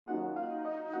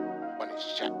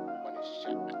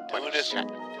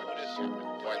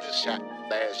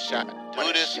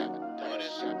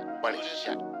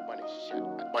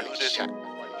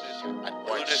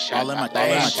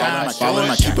All in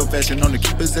my keep possession on the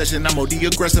key possession. I'm OD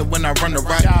aggressive when I run the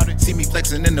rock. See me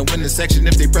flexing in the winter section.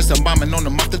 If they press, I'm bombing on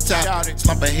them off the top.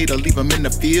 Slump a hater, leave them in the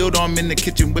field, or I'm in the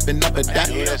kitchen whipping up a dot.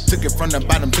 Took it from the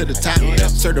bottom to the top.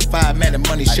 Certified Madden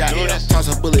money shot. Toss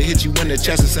a bullet, hit you in the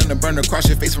chest, and send a burner across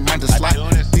your face from round the slot.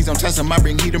 Please don't test them, I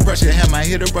bring heat and pressure. Have my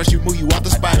hitter brush you, move you off the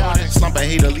spot. Slump a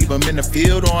hater, leave them in the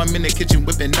field, or I'm in the kitchen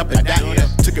whipping up a dot.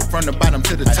 Took it from the bottom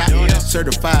to the top.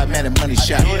 Certified Madden money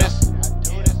shot.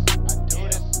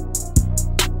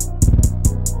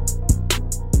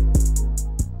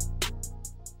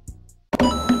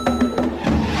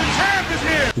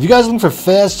 If you guys are looking for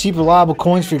fast, cheap, reliable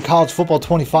coins for your college football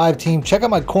 25 team, check out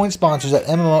my coin sponsors at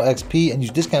MMOXP and use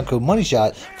discount code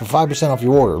MONEYSHOT for 5% off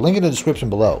your order. Link in the description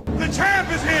below. The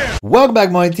champ is here! Welcome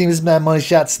back, Money Team. This is Mad Money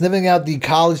Shot, sniffing out the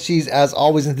college cheese as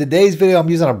always. In today's video, I'm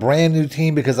using a brand new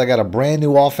team because I got a brand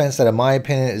new offense that, in my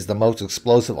opinion, is the most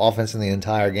explosive offense in the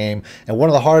entire game and one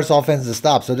of the hardest offenses to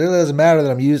stop. So it really doesn't matter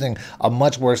that I'm using a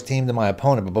much worse team than my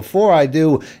opponent. But before I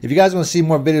do, if you guys want to see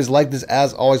more videos like this,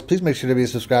 as always, please make sure to be a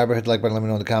subscriber, hit the like button, let me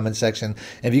know in the comment section.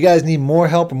 And if you guys need more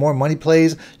help or more money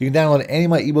plays, you can download any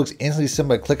of my ebooks instantly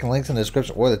simply by clicking links in the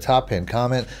description or the top pinned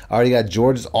comment. I already got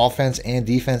Georgia's offense and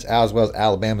defense out, as well as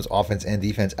Alabama's offense and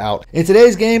defense out. In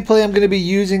today's gameplay, I'm going to be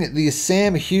using the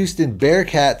Sam Houston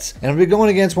Bearcats, and I'm going to be going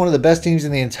against one of the best teams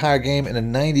in the entire game in a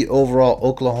 90 overall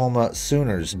Oklahoma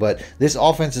Sooners. But this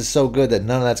offense is so good that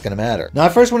none of that's going to matter. Now, I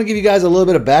first want to give you guys a little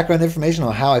bit of background information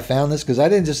on how I found this, because I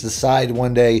didn't just decide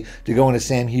one day to go into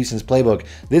Sam Houston's playbook.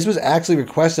 This was actually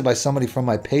requested by somebody from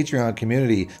my Patreon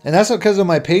community, and that's because of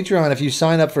my Patreon. If you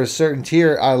sign up for a certain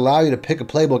tier, I allow you to pick a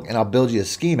playbook and I'll build you a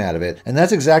scheme out of it, and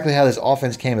that's exactly how this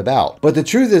offense came about. But the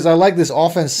truth is, I like this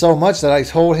offense so much that I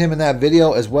told him in that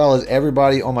video, as well as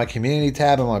everybody on my community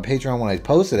tab and my Patreon when I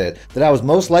posted it, that I was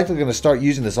most likely going to start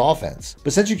using this offense.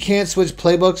 But since you can't switch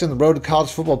playbooks in the road to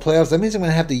college football playoffs, that means I'm going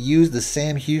to have to use the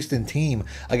Sam Houston team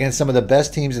against some of the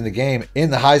best teams in the game in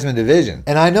the Heisman division.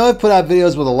 And I know I've put out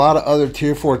videos with a lot of other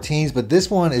tier 4 teams, but this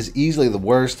one is easily the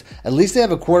worst. At least they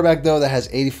have a quarterback though that has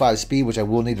 85 speed, which I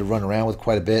will need to run around with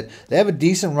quite a bit. They have a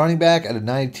decent running back at a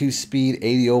 92 speed,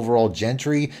 80 overall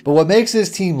Gentry. But what makes this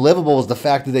team livable is the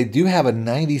fact that they do have a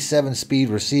 97 speed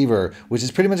receiver, which is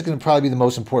pretty much going to probably be the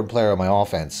most important player on my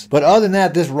offense. But other than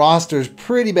that, this roster is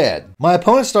pretty bad. My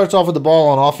opponent starts off with the ball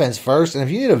on offense first, and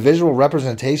if you need a visual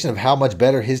representation of how much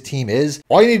better his team is,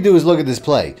 all you need to do is look at this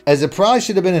play, as it probably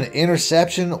should have been an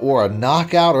interception or a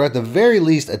knockout, or at the very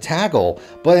least a tackle,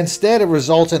 but instead it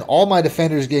results in all my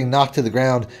defenders getting knocked to the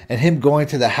ground and him going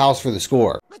to the house for the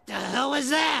score. What the hell was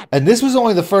that? And this was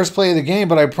only the first play of the game,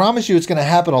 but I promise you it's going to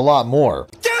happen a lot more.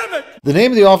 Damn it! The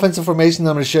name of the offensive formation that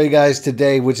I'm going to show you guys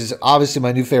today, which is obviously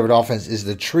my new favorite offense, is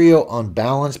the Trio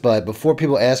Unbalanced. But before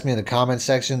people ask me in the comment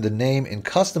section, the name in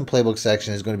custom playbook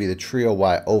section is going to be the Trio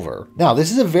Y Over. Now,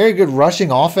 this is a very good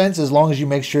rushing offense as long as you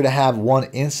make sure to have one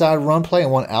inside run play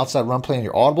and one outside run play in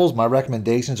your audibles. My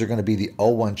recommendations are going to be the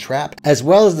 0-1 trap, as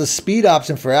well as the speed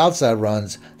option for outside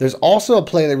runs. There's also a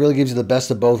play that really gives you the best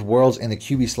of both worlds in the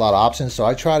QB slot option, so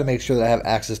I try to make sure that I have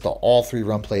access to all 3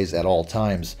 run plays at all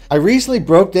times. I recently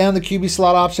broke down the QB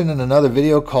slot option in another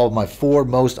video called my 4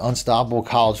 most unstoppable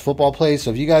college football plays.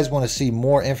 So if you guys want to see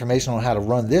more information on how to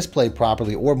run this play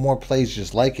properly or more plays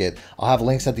just like it, I'll have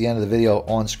links at the end of the video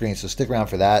on screen, so stick around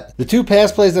for that. The 2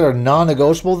 pass plays that are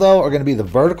non-negotiable though are going to be the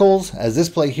verticals, as this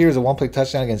play here is a 1-play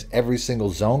touchdown against every single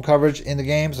zone coverage in the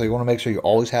game, so you want to make sure you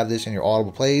always have this in your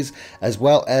audible plays, as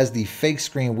well as the fake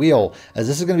screen wheel, as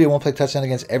this is going to be a 1-play touchdown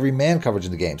against every man coverage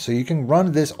in the game. So you can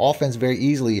run this offense very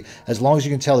easily as long as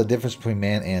you can tell the difference between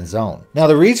man and zone. Now,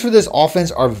 the reads for this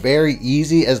offense are very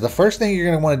easy, as the first thing you're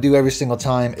going to want to do every single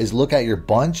time is look at your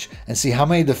bunch and see how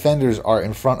many defenders are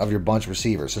in front of your bunch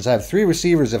receivers. Since I have 3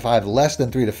 receivers, if I have less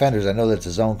than 3 defenders, I know that it's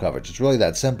a zone coverage. It's really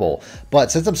that simple.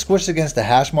 But since I'm squished against a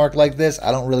hash mark like this,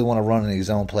 I don't really want to run any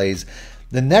zone plays.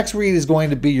 The next read is going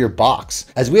to be your box,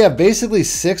 as we have basically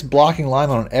 6 blocking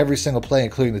linemen on every single play,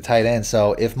 including the tight end.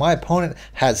 So if my opponent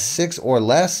has 6 or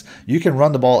less, you can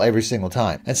run the ball every single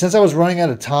time. And since I was running out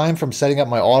of time from setting up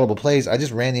my audible plays, I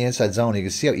just ran the inside zone. You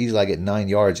can see how easily I get 9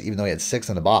 yards, even though he had 6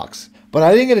 in the box. But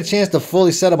I didn't get a chance to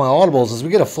fully set up my audibles, as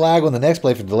we get a flag on the next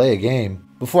play for delay of game.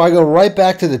 before I go right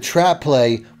back to the trap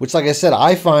play, which like I said,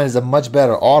 I find is a much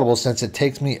better audible since it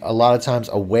takes me a lot of times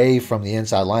away from the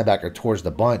inside linebacker towards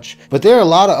the bunch. But there are a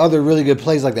lot of other really good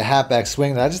plays like the halfback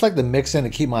swing that I just like to mix in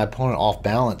to keep my opponent off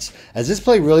balance, as this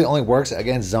play really only works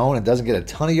against zone and doesn't get a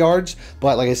ton of yards,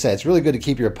 but like I said, it's really good to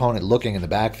keep your opponent looking in the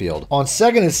backfield. On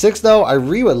 2nd and 6 though, I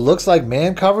read what looks like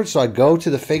man coverage, so I go to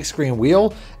the fake screen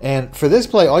wheel, and for this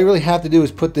play all you really have to do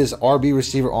is put this RB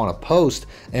receiver on a post,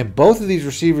 and both of these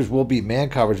receivers will beat man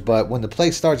coverage, but when the play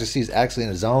starts, I see he's actually in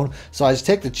a zone, so I just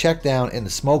take the check down in the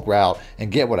smoke route and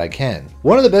get what I can.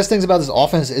 One of the best things about this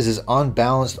offense is this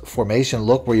unbalanced formation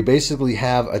look, where you basically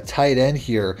have a tight end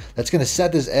here that's going to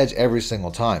set this edge every single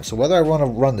time. So whether I want to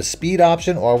run the speed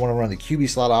option or I want to run the QB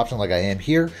slot option like I am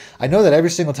here, I know that every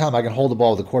single time I can hold the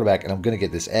ball with the quarterback and I'm going to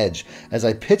get this edge. As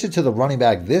I pitch it to the running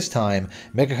back this time,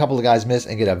 make a couple of guys miss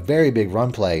and get a very big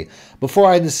run play,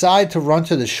 before I decide to run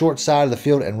to the short side of the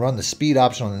field and run the speed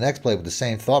option on the next play with the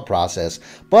same thought process,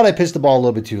 but I pitched the ball a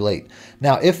little bit too late.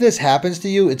 Now, if this happens to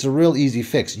you, it's a real easy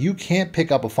fix. You can't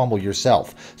pick up a fumble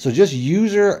yourself. So just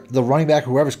use the running back,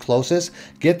 whoever's closest,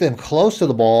 get them close to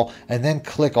the ball, and then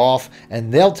click off,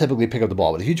 and they'll typically pick up the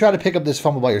ball. But if you try to pick up this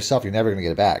fumble by yourself, you're never going to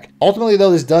get it back. Ultimately,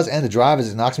 though, this does end the drive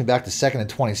as it knocks me back to 2nd and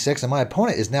 26, and my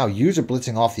opponent is now user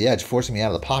blitzing off the edge, forcing me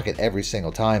out of the pocket every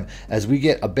single time, as we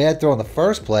get a bad throw on the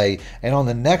first play, and on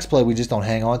the next play, we just don't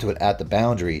hang on to it at the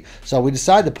boundary. So we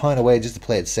decide to punt away just to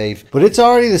play it safe. But it's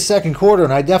already the 2nd quarter,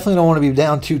 and I definitely don't want to be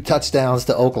down 2 touchdowns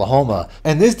to Oklahoma.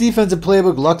 And this defensive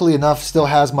playbook, luckily enough, still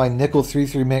has my nickel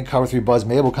 3-3 mint cover 3 Buzz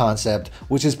Mabel concept,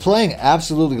 which is playing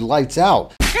absolutely lights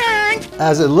out,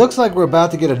 as it looks like we're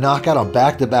about to get a knockout on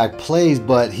back-to-back plays,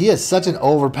 but he has such an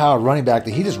overpowered running back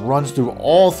that he just runs through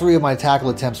all 3 of my tackle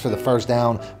attempts for the first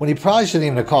down when he probably shouldn't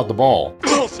even have caught the ball.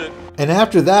 And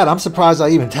after that, I'm surprised I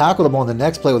even tackled him on the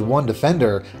next play with 1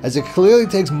 defender, as it clearly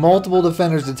takes multiple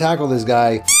defenders to tackle this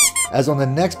guy, as on the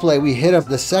next play we hit him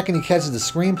the second he catches the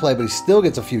screenplay, but he still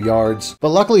gets a few yards. But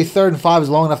luckily 3rd and 5 is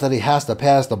long enough that he has to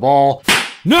pass the ball.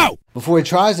 No! Before he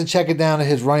tries to check it down to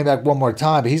his running back one more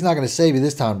time, but he's not going to save you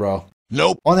this time, bro.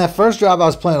 Nope. On that first drive, I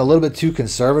was playing a little bit too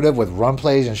conservative with run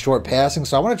plays and short passing,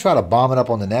 so I want to try to bomb it up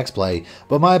on the next play.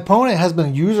 But my opponent has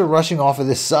been user rushing off of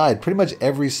this side pretty much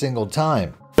every single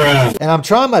time. And I'm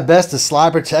trying my best to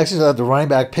slide protection so that the running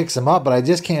back picks him up, but I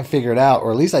just can't figure it out,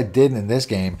 or at least I didn't in this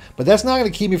game. But that's not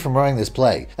going to keep me from running this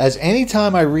play, as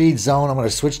anytime I read zone, I'm going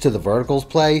to switch to the verticals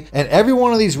play, and every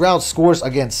one of these routes scores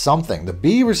against something. The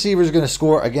B receiver is going to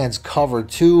score against cover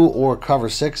 2 or cover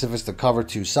 6 if it's the cover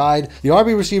 2 side. The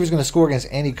RB receiver is going to score against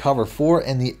any cover 4,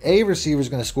 and the A receiver is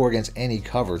going to score against any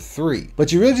cover 3.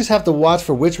 But you really just have to watch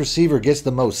for which receiver gets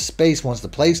the most space once the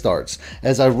play starts.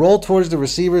 As I roll towards the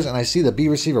receivers and I see the B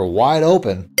receiver wide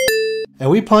open, and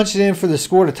we punch it in for the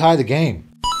score to tie the game.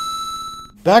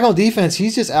 Back on defense,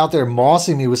 he's just out there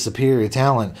mossing me with superior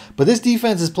talent, but this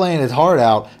defense is playing its heart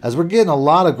out, as we're getting a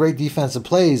lot of great defensive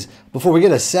plays before we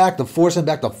get a sack to force him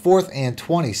back to 4th and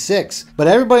 26. But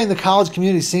everybody in the college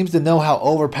community seems to know how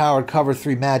overpowered cover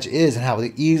 3 match is and how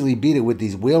they easily beat it with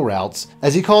these wheel routes,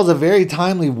 as he calls a very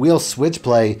timely wheel switch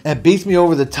play and beats me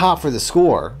over the top for the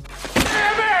score,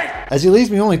 as he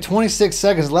leaves me only 26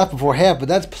 seconds left before half, but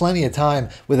that's plenty of time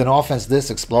with an offense this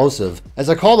explosive. As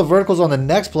I call the verticals on the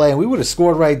next play, and we would have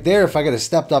scored right there if I could have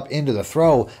stepped up into the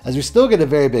throw, as we still get a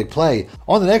very big play.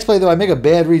 On the next play though, I make a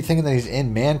bad read thinking that he's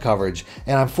in man coverage,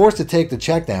 and I'm forced to take the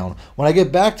check down. When I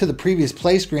get back to the previous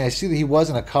play screen, I see that he was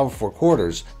in a cover 4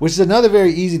 quarters, which is another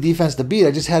very easy defense to beat.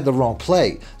 I just had the wrong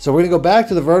play. So we're going to go back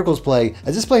to the verticals play,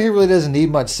 as this play here really doesn't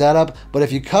need much setup, but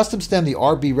if you custom stem the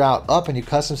RB route up and you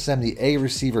custom stem the A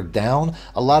receiver down,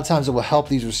 a lot of times it will help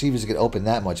these receivers get open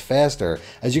that much faster.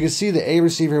 As you can see, the A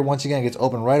receiver once again gets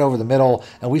open right over the middle,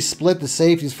 and we split the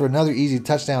safeties for another easy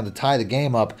touchdown to tie the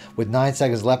game up with 9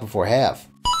 seconds left before half.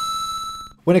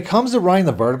 When it comes to running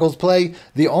the verticals play,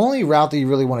 the only route that you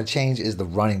really want to change is the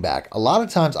running back. A lot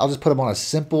of times I'll just put him on a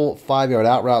simple 5-yard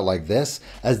out route like this,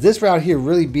 as this route here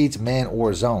really beats man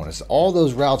or zone. It's all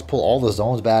those routes pull all the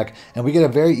zones back, and we get a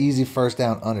very easy first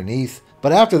down underneath.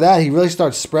 But after that, he really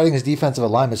starts spreading his defensive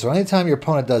alignment. So anytime your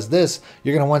opponent does this,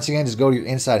 you're going to once again just go to your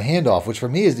inside handoff, which for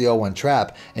me is the 0-1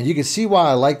 trap. And you can see why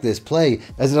I like this play,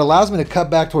 as it allows me to cut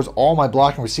back towards all my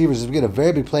blocking receivers as we get a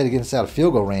very big play to get us out of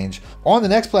field goal range. On the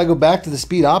next play, I go back to the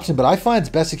speed option, but I find it's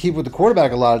best to keep with the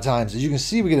quarterback a lot of times. As you can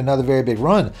see, we get another very big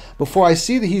run before I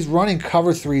see that he's running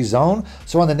cover 3 zone.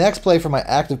 So on the next play for my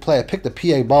active play, I pick the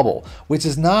PA bubble, which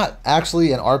is not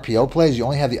actually an RPO play, as you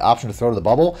only have the option to throw to the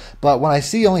bubble. But when I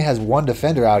see he only has 1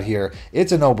 defender out here,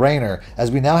 it's a no-brainer,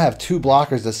 as we now have 2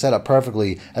 blockers to set up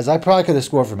perfectly, as I probably could have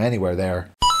scored from anywhere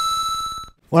there.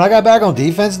 When I got back on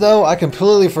defense though, I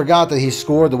completely forgot that he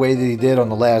scored the way that he did on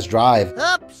the last drive.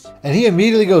 Oops. And he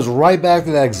immediately goes right back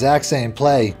to that exact same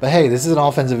play. But hey, this is an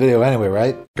offensive video anyway,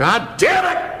 right? God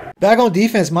damn it! Back on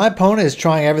defense, my opponent is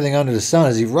trying everything under the sun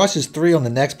as he rushes 3 on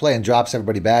the next play and drops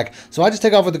everybody back. So I just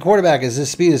take off with the quarterback as his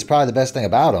speed is probably the best thing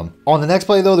about him. On the next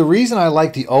play though, the reason I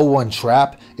like the 0-1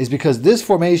 trap is because this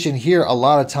formation here a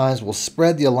lot of times will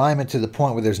spread the alignment to the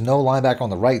point where there's no linebacker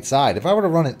on the right side. If I were to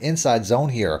run an inside zone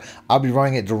here, I'll be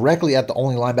running it directly at the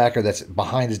only linebacker that's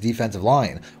behind his defensive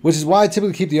line, which is why I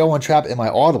typically keep the 0-1 trap in my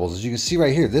audibles. As you can see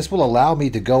right here, this will allow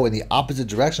me to go in the opposite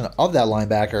direction of that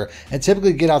linebacker and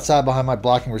typically get outside behind my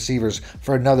blocking receivers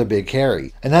for another big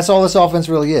carry. And that's all this offense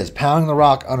really is, pounding the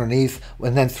rock underneath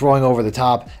and then throwing over the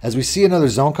top. As we see another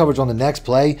zone coverage on the next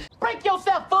play. Break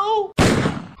yourself, fool!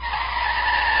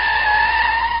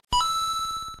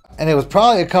 And it was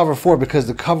probably a cover 4 because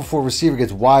the cover 4 receiver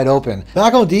gets wide open.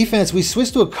 Back on defense, we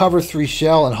switch to a cover 3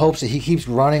 shell in hopes that he keeps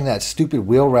running that stupid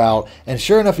wheel route. And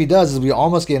sure enough, he does, as we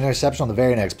almost get an interception on the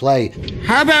very next play.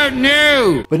 How about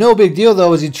no? But no big deal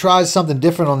though, as he tries something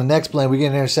different on the next play and we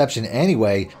get an interception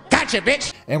anyway. Gotcha,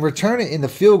 bitch! And return it in the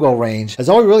field goal range, as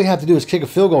all we really have to do is kick a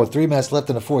field goal with 3 minutes left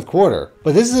in the fourth quarter.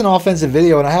 But this is an offensive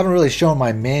video and I haven't really shown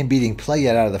my man-beating play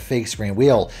yet out of the fake screen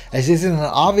wheel, as this is an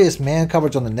obvious man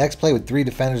coverage on the next play with 3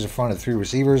 defenders in front of 3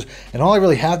 receivers, and all I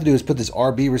really have to do is put this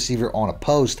RB receiver on a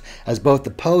post, as both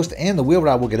the post and the wheel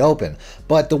route will get open.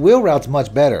 But the wheel route's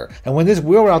much better, and when this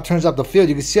wheel route turns up the field,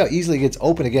 you can see how easily it gets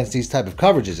open against these type of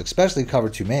coverages, especially cover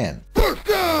 2 man.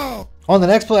 On the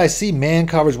next play, I see man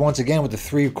coverage once again with the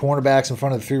 3 cornerbacks in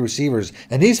front of the 3 receivers.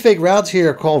 And these fake routes here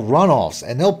are called runoffs,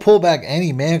 and they'll pull back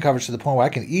any man coverage to the point where I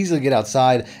can easily get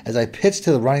outside as I pitch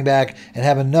to the running back and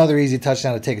have another easy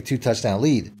touchdown to take a 2-touchdown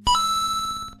lead.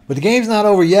 But the game's not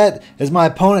over yet, as my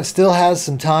opponent still has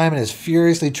some time and is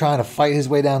furiously trying to fight his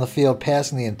way down the field,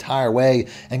 passing the entire way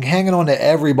and hanging on to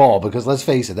every ball, because let's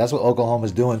face it, that's what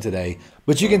Oklahoma's doing today.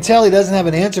 But you can tell he doesn't have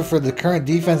an answer for the current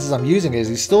defenses I'm using, as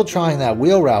he's still trying that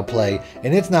wheel route play,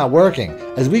 and it's not working,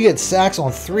 as we get sacks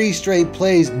on 3 straight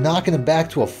plays, knocking him back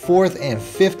to a 4th and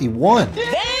 51.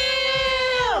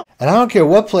 Damn! And I don't care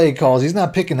what play he calls, he's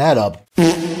not picking that up.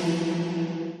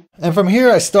 And from here,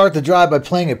 I start the drive by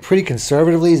playing it pretty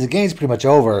conservatively, as the game's pretty much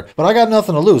over. But I got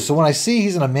nothing to lose, so when I see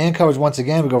he's in a man coverage once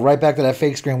again, we go right back to that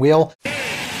fake screen wheel.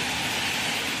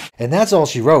 And that's all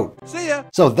she wrote. See ya!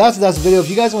 So that's the video. If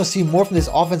you guys want to see more from this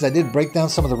offense, I did break down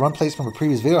some of the run plays from a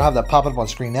previous video. I'll have that pop up on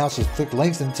screen now, so just click the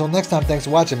links. And until next time, thanks for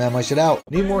watching, man. My shit out.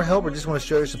 Need more help or just want to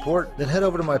show your support? Then head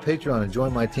over to my Patreon and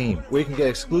join my team, where you can get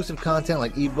exclusive content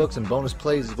like ebooks and bonus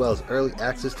plays, as well as early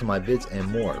access to my vids and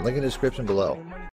more. Link in the description below.